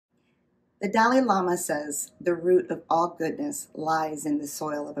The Dalai Lama says the root of all goodness lies in the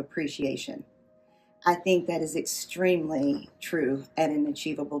soil of appreciation. I think that is extremely true at an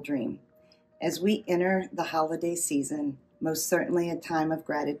Achievable Dream. As we enter the holiday season, most certainly a time of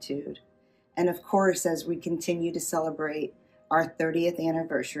gratitude, and of course as we continue to celebrate our 30th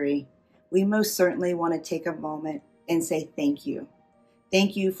anniversary, we most certainly want to take a moment and say thank you.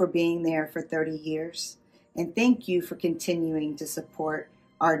 Thank you for being there for 30 years, and thank you for continuing to support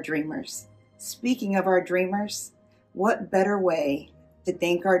our dreamers. Speaking of our dreamers, what better way to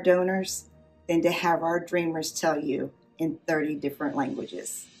thank our donors than to have our dreamers tell you in 30 different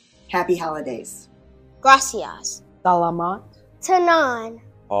languages. Happy holidays. Gracias. Salamat. Tanan.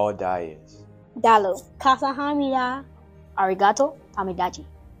 All Dias. Dalu. Kasahamnida. Arigato. Tamidachi.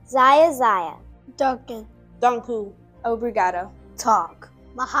 Zaya Zaya. Duncan. Danku. Obrigado. Talk.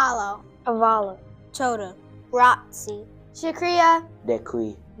 Mahalo. Avala. Toda. Grazie. Shukriya.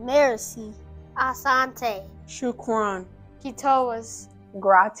 Dekui. Merci. Asante. Shukran. Kitoas.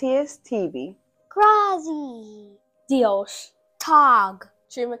 Gratias TV. Grazi. Dios. Tog.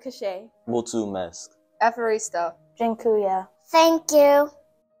 Chumakashe. Mutu Mesk. Epharisto. Jinkuya. Thank you.